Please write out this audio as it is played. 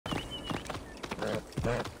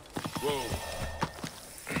Whoa.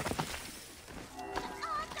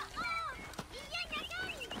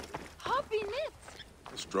 Hoppy knit.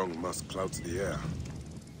 A strong musk clouds the air.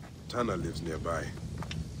 Tana lives nearby.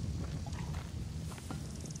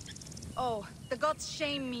 Oh, the gods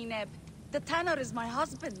shame me, Neb. The tanner is my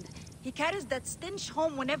husband. He carries that stench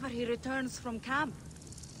home whenever he returns from camp.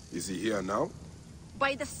 Is he here now?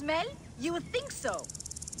 By the smell, you would think so.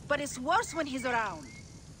 But it's worse when he's around.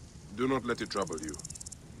 Do not let it trouble you.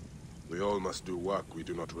 We all must do work we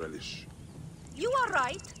do not relish. You are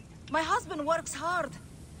right. My husband works hard,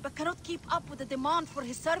 but cannot keep up with the demand for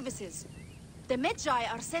his services. The Medjay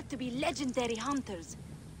are said to be legendary hunters.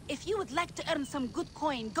 If you would like to earn some good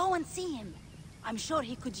coin, go and see him. I'm sure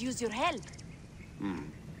he could use your help.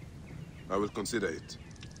 I will consider it.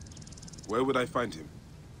 Where would I find him?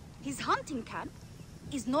 His hunting camp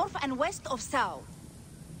is north and west of Sao.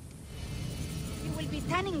 He will be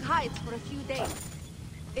tanning hides for a few days.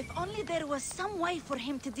 If only there was some way for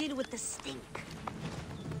him to deal with the stink.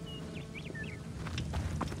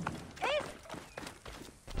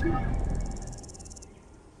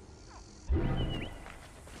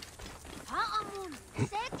 Haamun,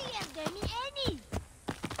 seti erdemi eni.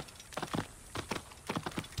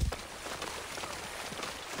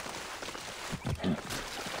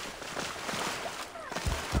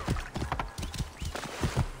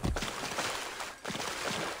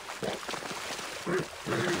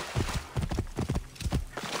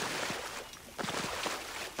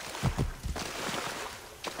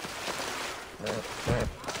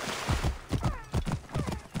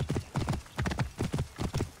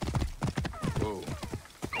 Whoa.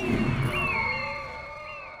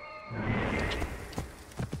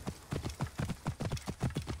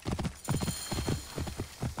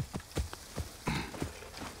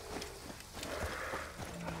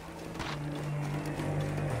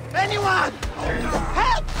 Anyone!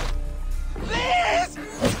 Help! Please!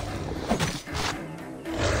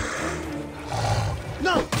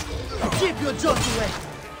 No! Keep your jaws away!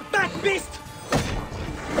 Back, beast!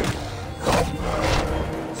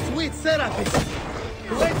 Sweet Serapis!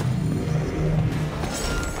 Wait!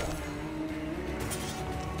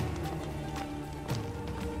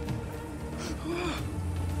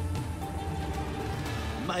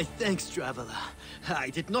 My thanks, traveler. I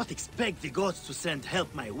did not expect the gods to send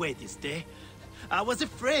help my way this day. I was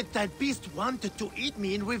afraid that beast wanted to eat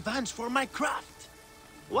me in revenge for my craft.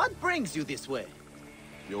 What brings you this way?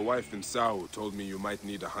 Your wife in Sao told me you might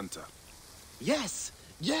need a hunter. Yes,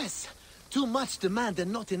 yes. Too much demand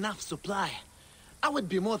and not enough supply. I would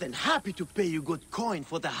be more than happy to pay you good coin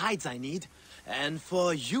for the hides I need, and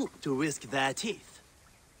for you to risk their teeth.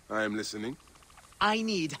 I am listening. I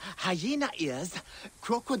need hyena ears,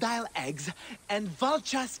 crocodile eggs, and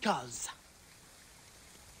vulture skulls.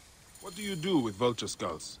 What do you do with vulture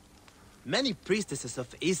skulls? Many priestesses of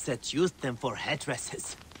Iset used them for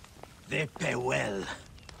headdresses. They pay well.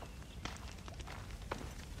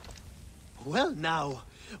 Well now,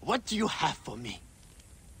 what do you have for me?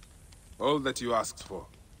 All that you asked for.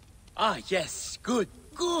 Ah, yes, good,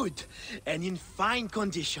 good. And in fine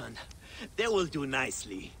condition. They will do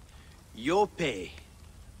nicely. Your pay.